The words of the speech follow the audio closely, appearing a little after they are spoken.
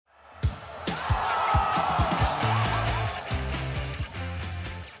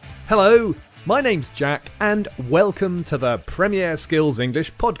Hello, my name's Jack and welcome to the Premier Skills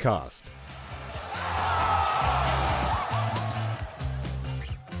English podcast.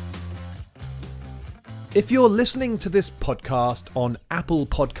 If you're listening to this podcast on Apple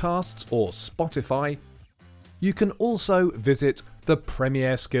Podcasts or Spotify, you can also visit the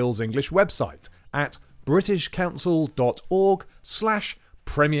Premier Skills English website at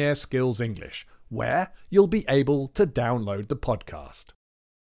britishcouncil.org/Premier Skills English, where you'll be able to download the podcast.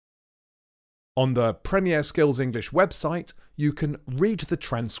 On the Premier Skills English website, you can read the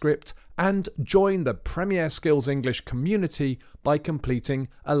transcript and join the Premier Skills English community by completing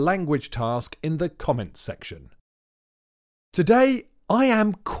a language task in the comments section. Today, I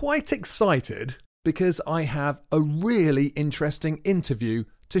am quite excited because I have a really interesting interview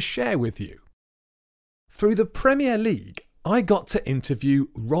to share with you. Through the Premier League, I got to interview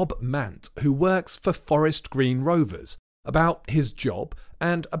Rob Mant, who works for Forest Green Rovers, about his job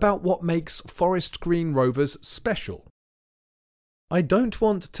and about what makes Forest Green Rovers special. I don't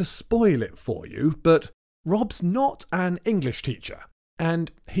want to spoil it for you, but Rob's not an English teacher,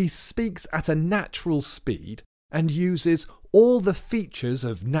 and he speaks at a natural speed and uses all the features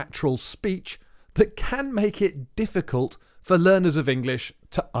of natural speech that can make it difficult for learners of English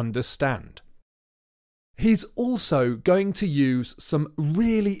to understand. He's also going to use some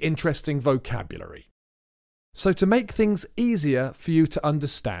really interesting vocabulary. So to make things easier for you to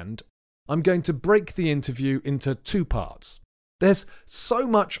understand, I'm going to break the interview into two parts. There's so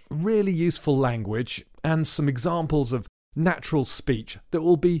much really useful language and some examples of natural speech that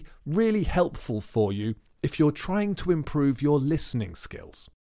will be really helpful for you if you're trying to improve your listening skills.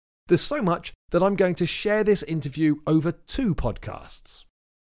 There's so much that I'm going to share this interview over two podcasts.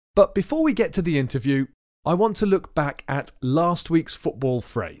 But before we get to the interview, I want to look back at last week's football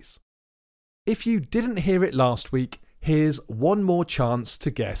phrase. If you didn't hear it last week, here's one more chance to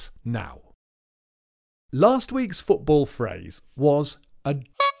guess now. Last week's football phrase was a...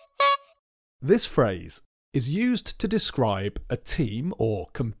 This phrase is used to describe a team or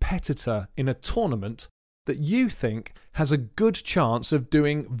competitor in a tournament that you think has a good chance of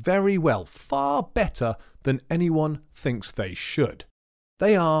doing very well, far better than anyone thinks they should.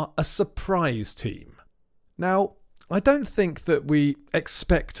 They are a surprise team. Now, I don't think that we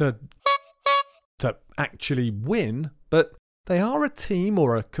expect to actually win, but they are a team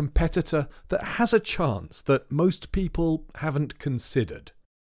or a competitor that has a chance that most people haven't considered.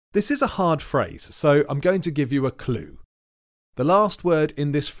 This is a hard phrase, so I'm going to give you a clue. The last word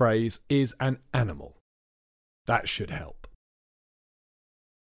in this phrase is an animal. That should help.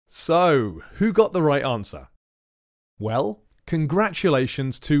 So, who got the right answer? Well,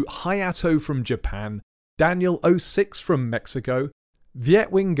 congratulations to Hayato from Japan, Daniel06 from Mexico,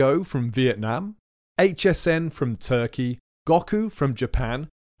 Vietwingo from Vietnam, HSN from Turkey, Goku from Japan,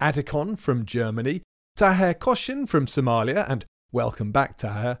 Adikon from Germany, Taher Koshin from Somalia, and welcome back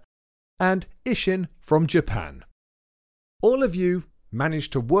Taher, and Ishin from Japan. All of you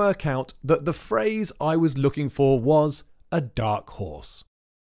managed to work out that the phrase I was looking for was a dark horse.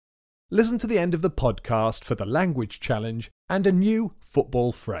 Listen to the end of the podcast for the language challenge and a new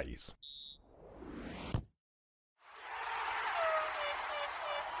football phrase.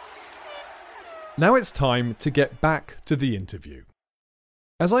 Now it's time to get back to the interview.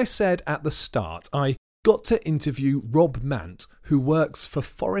 As I said at the start, I got to interview Rob Mant, who works for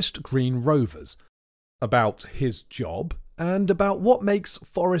Forest Green Rovers, about his job and about what makes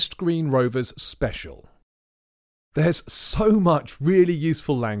Forest Green Rovers special. There's so much really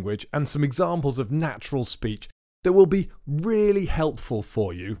useful language and some examples of natural speech that will be really helpful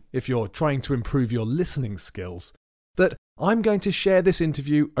for you if you're trying to improve your listening skills, that I'm going to share this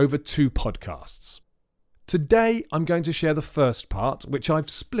interview over two podcasts. Today, I'm going to share the first part, which I've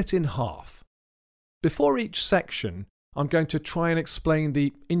split in half. Before each section, I'm going to try and explain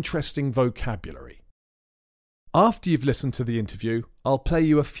the interesting vocabulary. After you've listened to the interview, I'll play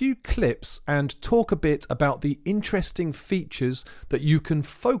you a few clips and talk a bit about the interesting features that you can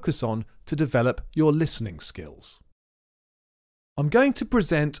focus on to develop your listening skills. I'm going to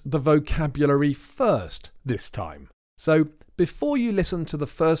present the vocabulary first this time. So, before you listen to the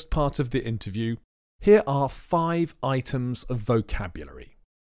first part of the interview, here are 5 items of vocabulary.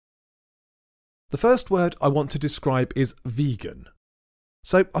 The first word I want to describe is vegan.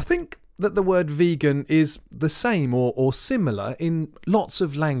 So, I think that the word vegan is the same or similar in lots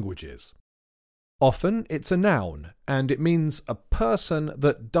of languages. Often it's a noun, and it means a person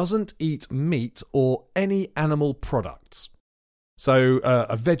that doesn't eat meat or any animal products. So,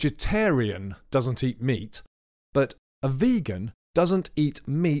 a vegetarian doesn't eat meat, but a vegan doesn't eat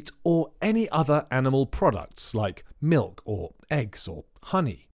meat or any other animal products like milk or eggs or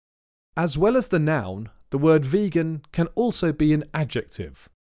honey. As well as the noun, the word vegan can also be an adjective.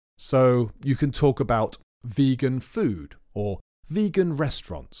 So you can talk about vegan food or vegan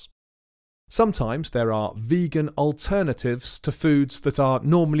restaurants. Sometimes there are vegan alternatives to foods that are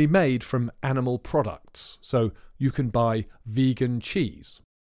normally made from animal products, so you can buy vegan cheese.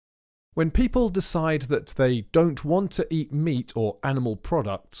 When people decide that they don't want to eat meat or animal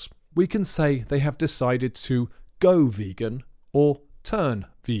products, we can say they have decided to go vegan or turn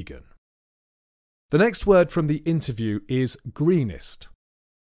vegan. The next word from the interview is greenest.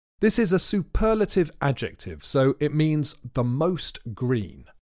 This is a superlative adjective, so it means the most green.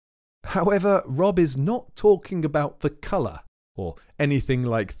 However, Rob is not talking about the colour or anything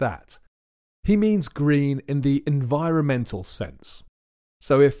like that. He means green in the environmental sense.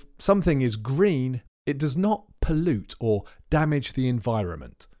 So if something is green, it does not pollute or damage the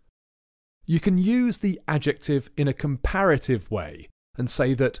environment. You can use the adjective in a comparative way and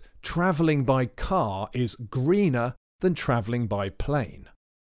say that travelling by car is greener than travelling by plane.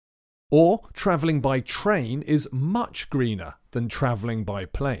 Or travelling by train is much greener than travelling by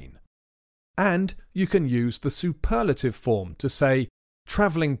plane. And you can use the superlative form to say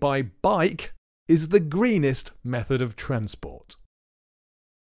travelling by bike is the greenest method of transport.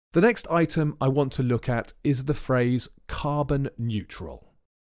 The next item I want to look at is the phrase carbon neutral.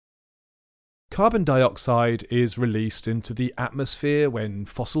 Carbon dioxide is released into the atmosphere when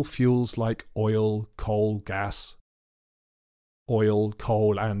fossil fuels like oil, coal,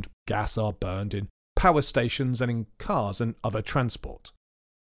 and gas are burned in power stations and in cars and other transport.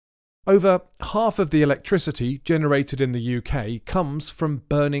 Over half of the electricity generated in the UK comes from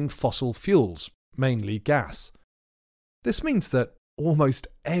burning fossil fuels, mainly gas. This means that almost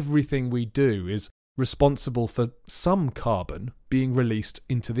everything we do is responsible for some carbon being released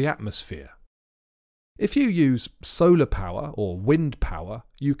into the atmosphere. If you use solar power or wind power,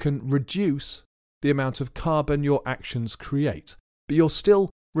 you can reduce the amount of carbon your actions create, but you're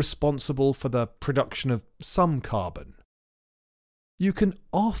still responsible for the production of some carbon. You can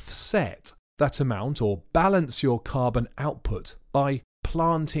offset that amount or balance your carbon output by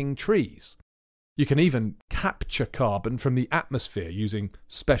planting trees. You can even capture carbon from the atmosphere using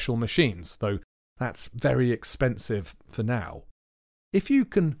special machines, though that's very expensive for now. If you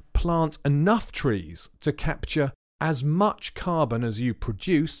can plant enough trees to capture as much carbon as you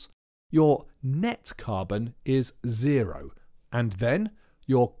produce, your net carbon is 0, and then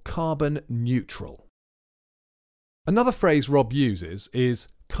you're carbon neutral. Another phrase Rob uses is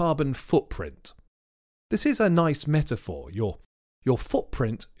carbon footprint. This is a nice metaphor. Your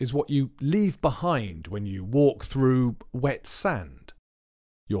footprint is what you leave behind when you walk through wet sand.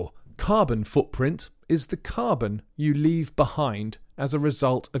 Your carbon footprint is the carbon you leave behind as a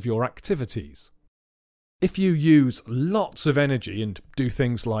result of your activities. If you use lots of energy and do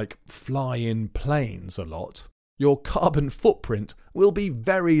things like fly in planes a lot, your carbon footprint will be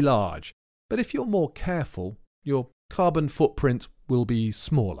very large, but if you're more careful, your carbon footprint will be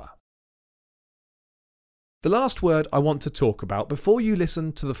smaller. The last word I want to talk about before you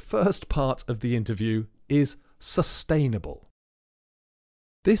listen to the first part of the interview is sustainable.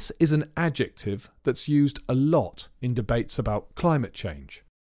 This is an adjective that's used a lot in debates about climate change.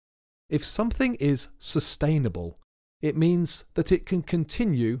 If something is sustainable, it means that it can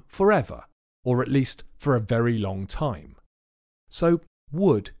continue forever, or at least for a very long time. So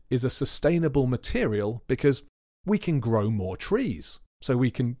wood is a sustainable material because we can grow more trees, so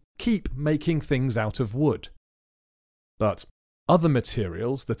we can keep making things out of wood. But other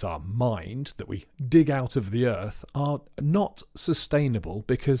materials that are mined, that we dig out of the earth, are not sustainable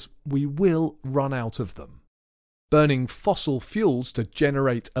because we will run out of them. Burning fossil fuels to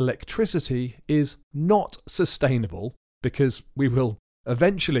generate electricity is not sustainable because we will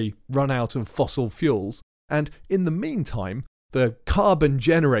eventually run out of fossil fuels, and in the meantime, the carbon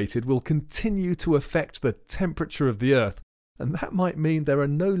generated will continue to affect the temperature of the earth, and that might mean there are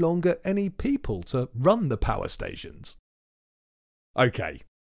no longer any people to run the power stations. Okay,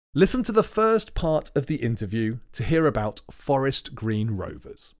 listen to the first part of the interview to hear about Forest Green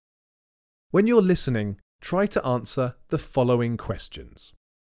Rovers. When you're listening, try to answer the following questions.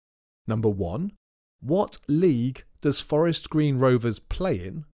 Number 1, what league does Forest Green Rovers play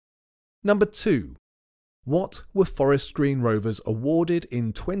in? Number 2, what were Forest Green Rovers awarded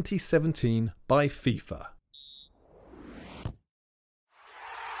in 2017 by FIFA?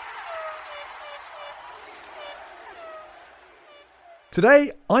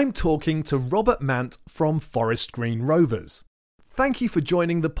 Today, I'm talking to Robert Mant from Forest Green Rovers. Thank you for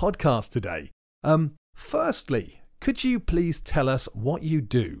joining the podcast today. Firstly, could you please tell us what you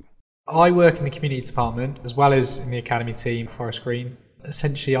do? I work in the community department as well as in the academy team, Forest Green.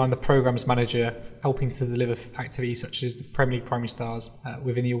 Essentially, I'm the programmes manager helping to deliver activities such as the Premier League Primary Stars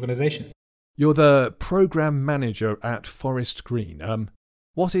within the organisation. You're the programme manager at Forest Green.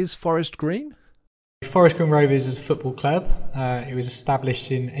 What is Forest Green? Forest Green Rovers is a football club. It was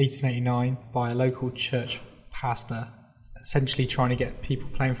established in 1889 by a local church pastor, essentially trying to get people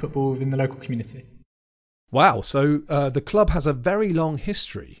playing football within the local community. Wow, so the club has a very long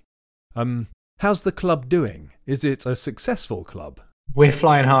history. How's the club doing? Is it a successful club? We're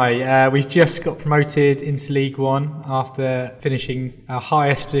flying high. We've just got promoted into League One after finishing our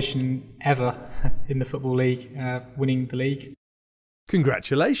highest position ever in the Football League, winning the league.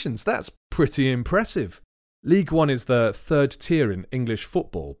 Congratulations, that's pretty impressive. League One is the third tier in English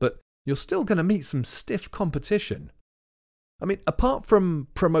football, but you're still going to meet some stiff competition. I mean, apart from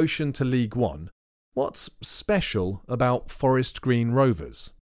promotion to League One, what's special about Forest Green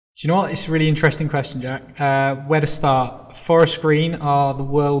Rovers? Do you know what? It's a really interesting question, Jack. Where to start? Forest Green are the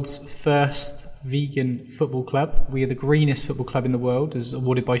world's first vegan football club. We are the greenest football club in the world, as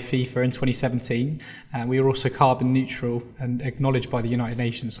awarded by FIFA in 2017. We are also carbon neutral and acknowledged by the United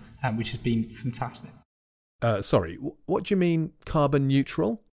Nations, which has been fantastic. Sorry, what do you mean carbon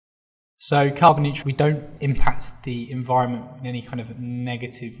neutral? So carbon neutral, we don't impact the environment in any kind of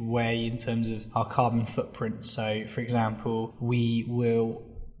negative way in terms of our carbon footprint. So, for example, we will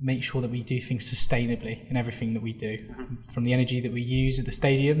make sure that we do things sustainably in everything that we do, from the energy that we use at the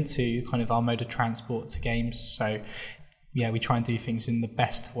stadium to kind of our mode of transport to games. So, yeah, we try and do things in the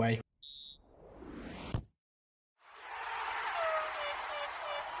best way.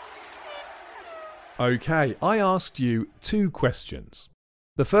 Okay, I asked you 2 questions.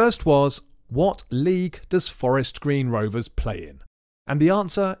 The first was, what league does Forest Green Rovers play in? And the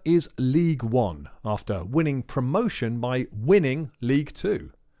answer is League One, after winning promotion by winning League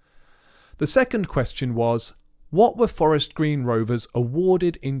Two. The second question was, what were Forest Green Rovers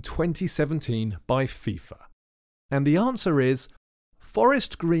awarded in 2017 by FIFA? And the answer is,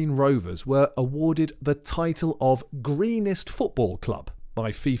 Forest Green Rovers were awarded the title of Greenest Football Club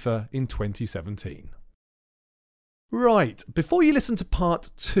by FIFA in 2017. Right, before you listen to part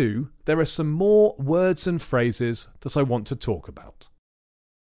 2, there are some more words and phrases that I want to talk about.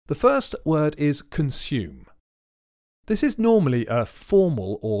 The first word is consume. This is normally a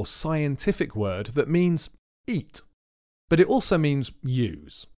formal or scientific word that means eat, but it also means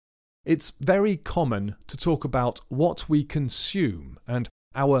use. It's very common to talk about what we consume and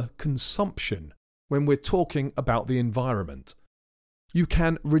our consumption when we're talking about the environment. You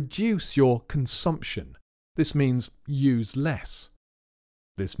can reduce your consumption. This means use less.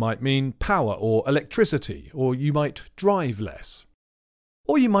 This might mean power or electricity, or you might drive less.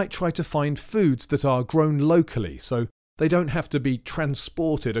 Or you might try to find foods that are grown locally so they don't have to be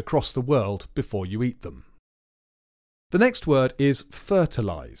transported across the world before you eat them. The next word is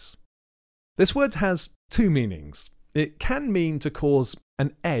fertilise. This word has 2 meanings. It can mean to cause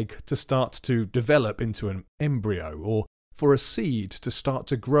an egg to start to develop into an embryo, or for a seed to start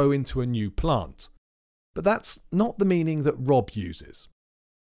to grow into a new plant. But that's not the meaning that Rob uses.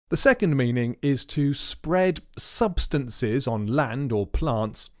 The second meaning is to spread substances on land or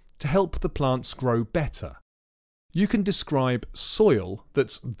plants to help the plants grow better. You can describe soil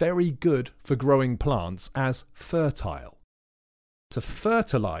that's very good for growing plants as fertile. To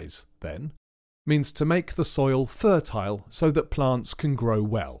fertilise, then, means to make the soil fertile so that plants can grow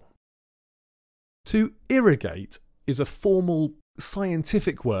well. To irrigate is a formal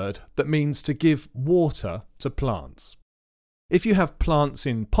scientific word that means to give water to plants. If you have plants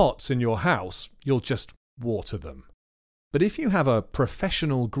in pots in your house, you'll just water them. But if you have a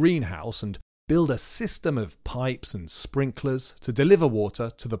professional greenhouse and build a system of pipes and sprinklers to deliver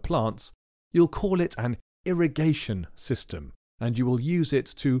water to the plants, you'll call it an irrigation system, and you will use it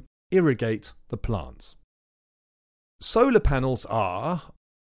to irrigate the plants. Solar panels are,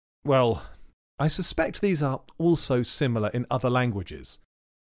 well, I suspect these are also similar in other languages.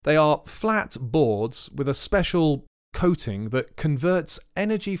 They are flat boards with a special coating that converts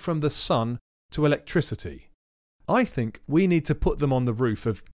energy from the sun to electricity. I think we need to put them on the roof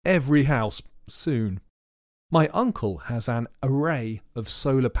of every house soon. My uncle has an array of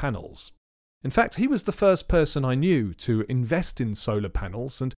solar panels. In fact, he was the first person I knew to invest in solar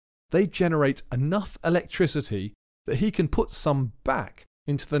panels, and they generate enough electricity that he can put some back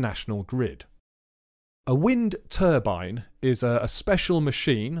into the national grid. A wind turbine is a special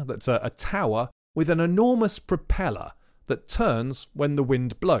machine that's a tower with an enormous propeller that turns when the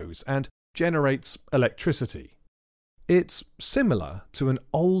wind blows and generates electricity. It's similar to an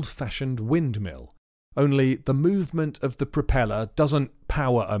old-fashioned windmill, only the movement of the propeller doesn't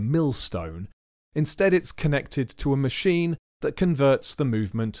power a millstone. Instead, it's connected to a machine that converts the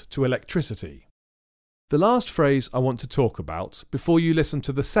movement to electricity. The last phrase I want to talk about before you listen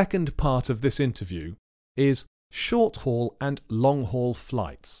to the second part of this interview is short-haul and long-haul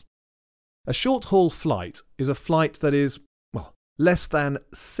flights. A short-haul flight is a flight that is, less than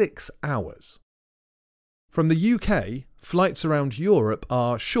 6 hours. From the UK, flights around Europe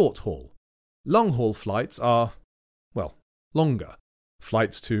are short-haul. Long-haul flights are, longer.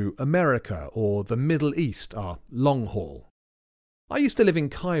 Flights to America or the Middle East are long-haul. I used to live in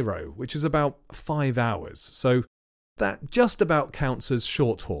Cairo, which is about 5 hours, so that just about counts as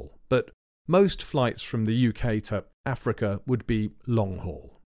short-haul, but most flights from the UK to Africa would be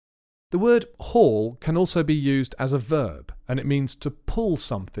long-haul. The word haul can also be used as a verb, and it means to pull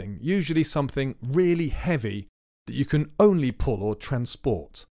something, usually something really heavy that you can only pull or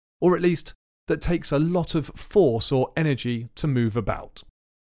transport, or at least that takes a lot of force or energy to move about.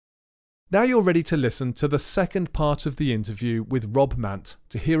 Now you're ready to listen to the second part of the interview with Rob Mant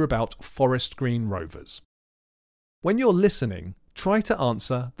to hear about Forest Green Rovers. When you're listening, try to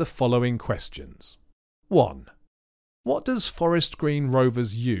answer the following questions. 1. What does Forest Green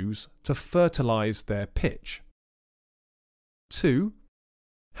Rovers use to fertilise their pitch? 2.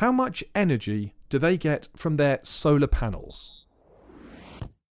 How much energy do they get from their solar panels?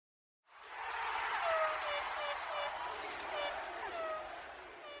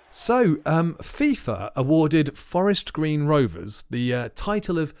 So, FIFA awarded Forest Green Rovers the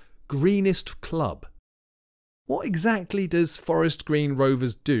title of Greenest Club. What exactly does Forest Green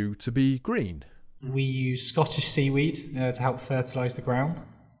Rovers do to be green? We use Scottish seaweed to help fertilise the ground.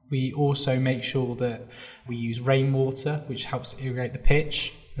 We also make sure that we use rainwater, which helps irrigate the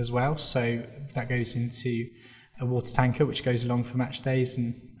pitch as well. So that goes into a water tanker, which goes along for match days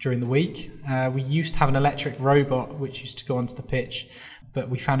and during the week. We used to have an electric robot, which used to go onto the pitch, but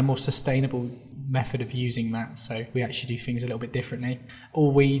we found a more sustainable method of using that. So we actually do things a little bit differently.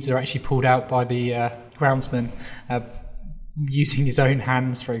 All weeds are actually pulled out by the groundsman, using his own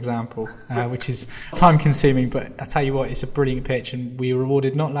hands, for example, which is time consuming, but I tell you what, it's a brilliant pitch, and we were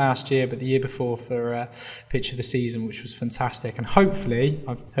awarded not last year but the year before for pitch of the season, which was fantastic. And hopefully,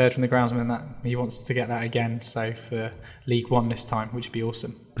 I've heard from the groundsman that he wants to get that again, so for League One this time, which would be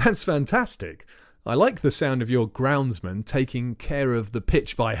awesome. That's fantastic. I like the sound of your groundsman taking care of the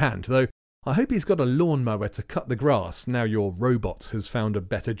pitch by hand, though I hope he's got a lawnmower to cut the grass now your robot has found a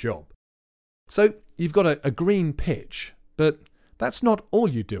better job. So you've got a green pitch, but that's not all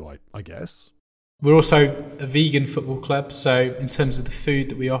you do, I guess. We're also a vegan football club, so in terms of the food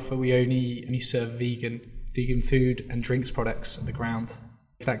that we offer, we only serve vegan food and drinks products at the ground.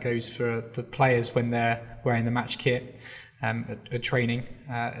 That goes for the players when they're wearing the match kit at training,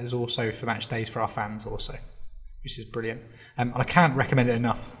 as also for match days for our fans also, which is brilliant. And I can't recommend it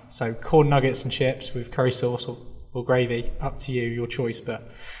enough. So corn nuggets and chips with curry sauce or gravy, up to you, your choice, but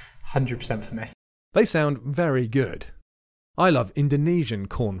 100% for me. They sound very good. I love Indonesian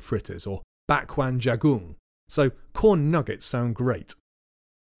corn fritters or bakwan jagung, so corn nuggets sound great.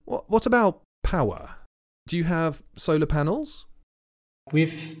 What about power? Do you have solar panels?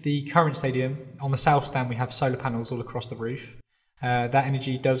 With the current stadium, on the south stand we have solar panels all across the roof. That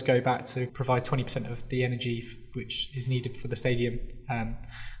energy does go back to provide 20% of the energy which is needed for the stadium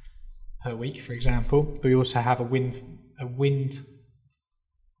per week, for example. But we also have a wind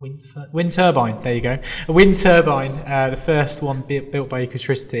turbine, there you go. A wind turbine, the first one built by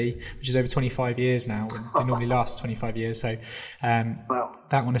Ecotricity, which is over 25 years now. They normally last 25 years. So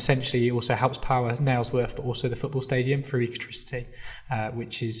that one essentially also helps power Nailsworth, but also the football stadium through Ecotricity,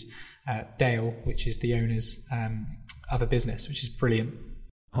 which is Dale, which is the owner's other business, which is brilliant.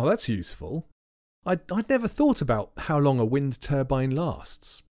 Oh, that's useful. I'd never thought about how long a wind turbine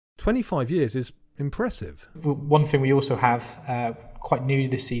lasts. 25 years is impressive. One thing we also have quite new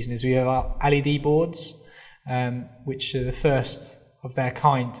this season is we have our LED boards, which are the first of their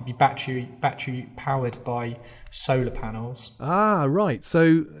kind to be battery powered by solar panels. Ah, right.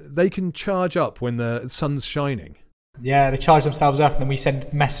 So they can charge up when the sun's shining. Yeah, they charge themselves up, and then we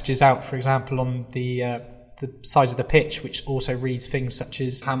send messages out, for example, on the sides of the pitch, which also reads things such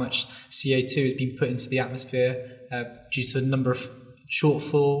as how much CO2 has been put into the atmosphere due to the number of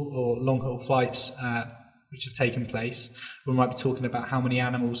short-haul or long-haul flights which have taken place. We might be talking about how many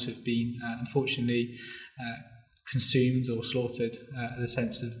animals have been unfortunately consumed or slaughtered in the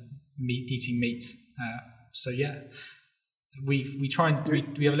sense of eating meat. So yeah, we try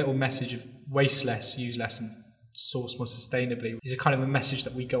and we have a little message of waste less, use less, and source more sustainably. It's a kind of a message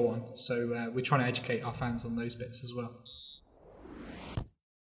that we go on. So we're trying to educate our fans on those bits as well.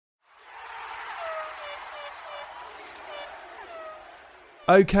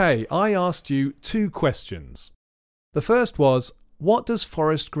 Okay, I asked you 2 questions. The first was, what does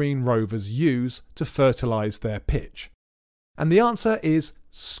Forest Green Rovers use to fertilise their pitch? And the answer is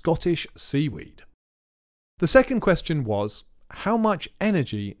Scottish seaweed. The second question was, how much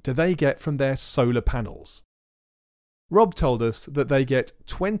energy do they get from their solar panels? Rob told us that they get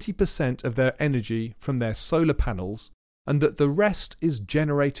 20% of their energy from their solar panels and that the rest is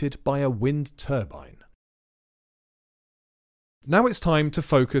generated by a wind turbine. Now it's time to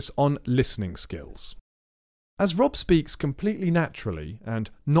focus on listening skills. As Rob speaks completely naturally and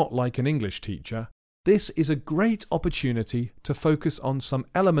not like an English teacher, this is a great opportunity to focus on some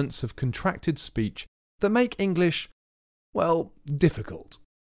elements of contracted speech that make English, well, difficult.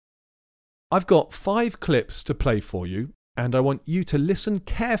 I've got 5 clips to play for you, and I want you to listen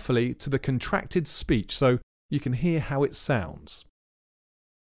carefully to the contracted speech so you can hear how it sounds.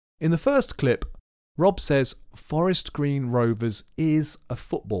 In the first clip, Rob says Forest Green Rovers is a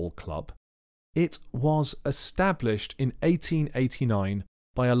football club. It was established in 1889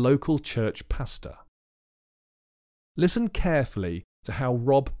 by a local church pastor. Listen carefully to how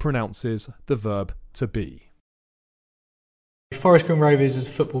Rob pronounces the verb to be. Forest Green Rovers is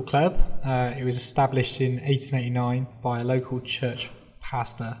a football club. It was established in 1889 by a local church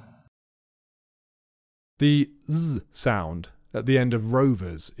pastor. The Z sound at the end of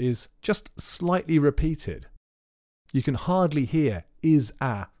Rovers is just slightly repeated. You can hardly hear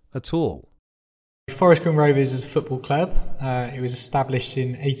is-a at all. Forest Green Rovers is a football club. It was established in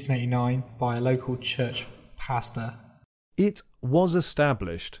 1889 by a local church pastor. It was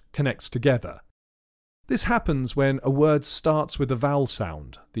established connects together. This happens when a word starts with a vowel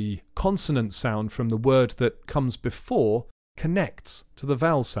sound. The consonant sound from the word that comes before connects to the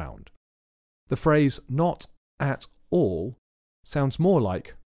vowel sound. The phrase not at all sounds more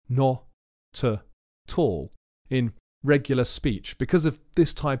like no to tall in regular speech because of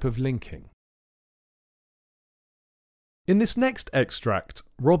this type of linking. In this next extract,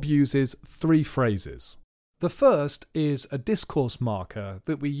 Rob uses 3 phrases. The first is a discourse marker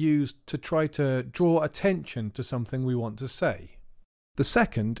that we use to try to draw attention to something we want to say. The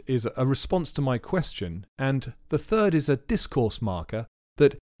second is a response to my question, and the third is a discourse marker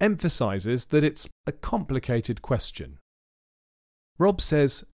that emphasises that it's a complicated question. Rob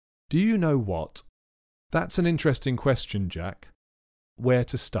says, "Do you know what?" That's an interesting question, Jack. Where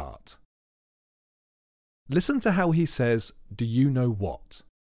to start? Listen to how he says, "Do you know what?"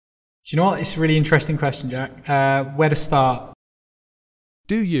 Do you know what? It's a really interesting question, Jack. Where to start?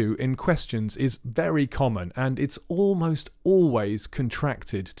 Do you in questions is very common and it's almost always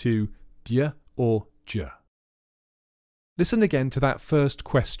contracted to dia or ja. Listen again to that first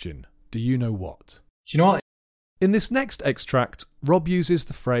question. Do you know what? Do you know what? In this next extract, Rob uses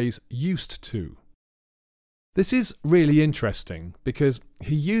the phrase used to. This is really interesting because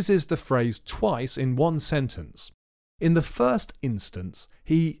he uses the phrase twice in one sentence. In the first instance,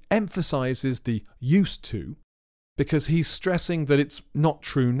 he emphasises the used to because he's stressing that it's not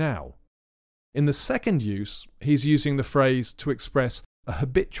true now. In the second use, he's using the phrase to express a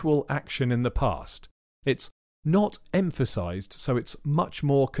habitual action in the past. It's not emphasised, so it's much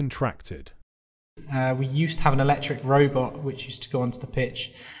more contracted. We used to have an electric robot which used to go onto the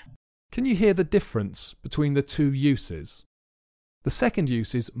pitch. Can you hear the difference between the 2 uses? The second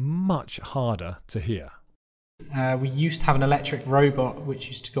use is much harder to hear. We used to have an electric robot which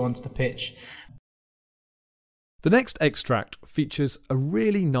used to go onto the pitch. The next extract features a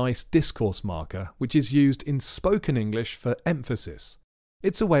really nice discourse marker which is used in spoken English for emphasis.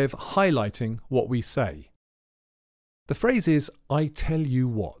 It's a way of highlighting what we say. The phrase is, "I tell you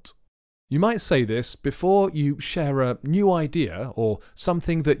what." You might say this before you share a new idea or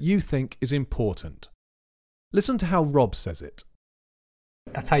something that you think is important. Listen to how Rob says it.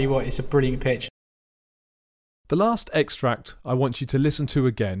 I tell you what, it's a brilliant pitch. The last extract I want you to listen to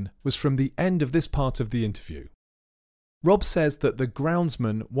again was from the end of this part of the interview. Rob says that the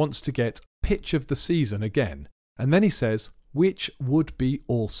groundsman wants to get pitch of the season again, and then he says, which would be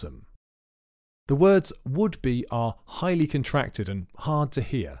awesome. The words would be are highly contracted and hard to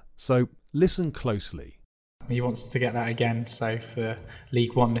hear, so listen closely. He wants to get that again, so for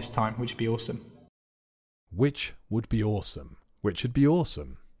League One this time, which would be awesome. Which would be awesome. Which would be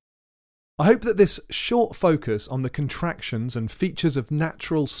awesome. I hope that this short focus on the contractions and features of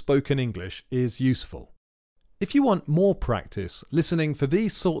natural spoken English is useful. If you want more practice listening for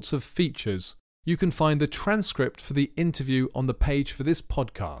these sorts of features, you can find the transcript for the interview on the page for this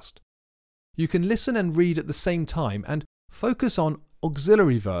podcast. You can listen and read at the same time and focus on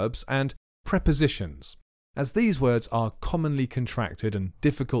auxiliary verbs and prepositions, as these words are commonly contracted and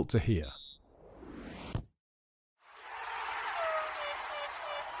difficult to hear.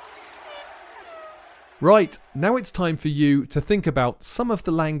 Right, now it's time for you to think about some of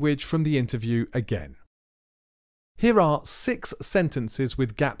the language from the interview again. Here are 6 sentences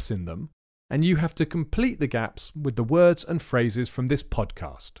with gaps in them, and you have to complete the gaps with the words and phrases from this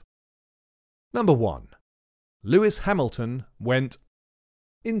podcast. Number 1. Lewis Hamilton went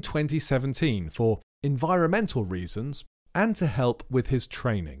in 2017 for environmental reasons and to help with his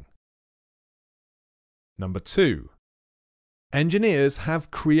training. Number 2. Engineers have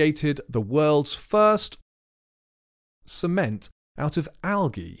created the world's first cement out of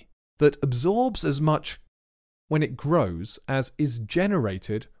algae that absorbs as much when it grows as is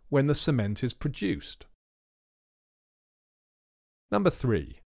generated when the cement is produced. Number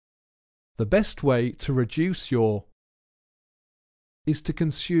 3. The best way to reduce your is to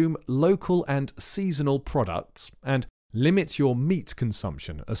consume local and seasonal products and limit your meat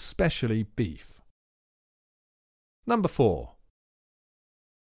consumption, especially beef. Number 4.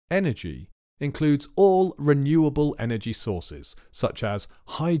 Energy includes all renewable energy sources, such as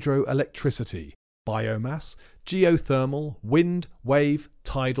hydroelectricity, biomass, geothermal, wind, wave,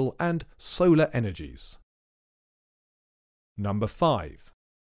 tidal, and solar energies. Number 5.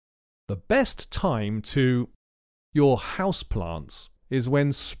 The best time to your houseplants is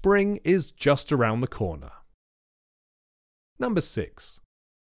when spring is just around the corner. Number 6.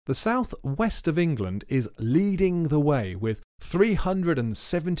 The south-west of England is leading the way with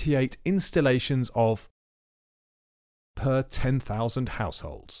 378 installations of per 10,000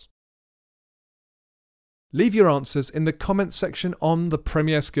 households. Leave your answers in the comments section on the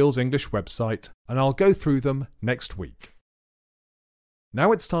Premier Skills English website, and I'll go through them next week.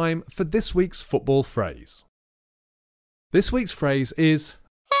 Now it's time for this week's football phrase. This week's phrase is...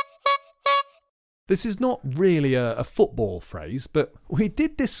 This is not really a football phrase, but we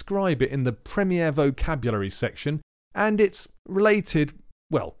did describe it in the Premier Vocabulary section, and it's related,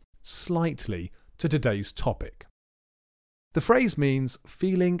 well, slightly to today's topic. The phrase means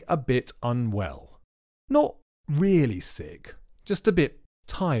feeling a bit unwell. Not really sick, just a bit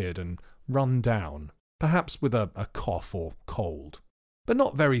tired and run down, perhaps with a cough or cold, but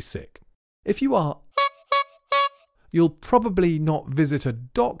not very sick. If you are, you'll probably not visit a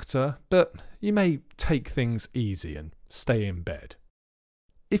doctor, but you may take things easy and stay in bed.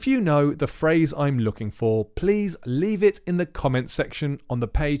 If you know the phrase I'm looking for, please leave it in the comments section on the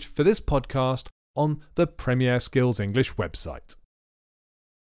page for this podcast on the Premier Skills English website.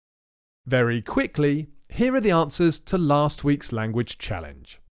 Very quickly, here are the answers to last week's language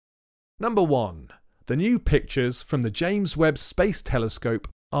challenge. Number 1. The new pictures from the James Webb Space Telescope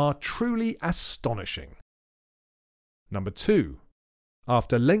are truly astonishing. Number 2.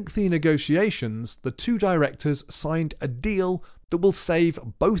 After lengthy negotiations, the 2 directors signed a deal that will save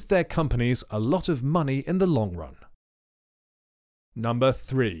both their companies a lot of money in the long run. Number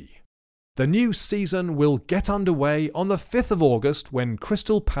 3. The new season will get underway on the 5th of August when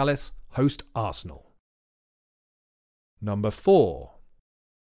Crystal Palace host Arsenal. Number 4.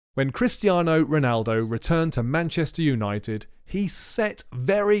 When Cristiano Ronaldo returned to Manchester United, he set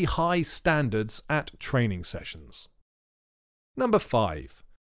very high standards at training sessions. Number 5.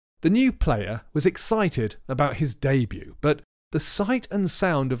 The new player was excited about his debut, but the sight and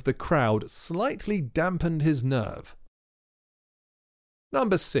sound of the crowd slightly dampened his nerve.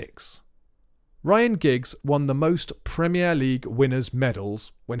 Number 6. Ryan Giggs won the most Premier League winners'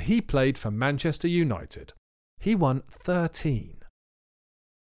 medals when he played for Manchester United. He won 13.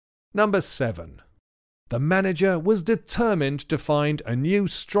 Number 7. The manager was determined to find a new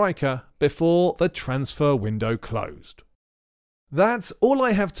striker before the transfer window closed. That's all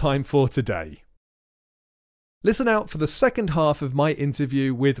I have time for today. Listen out for the second half of my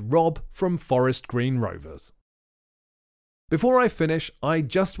interview with Rob from Forest Green Rovers. Before I finish, I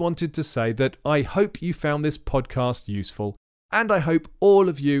just wanted to say that I hope you found this podcast useful, and I hope all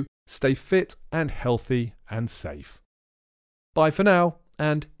of you stay fit and healthy and safe. Bye for now,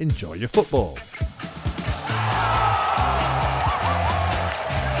 and enjoy your football.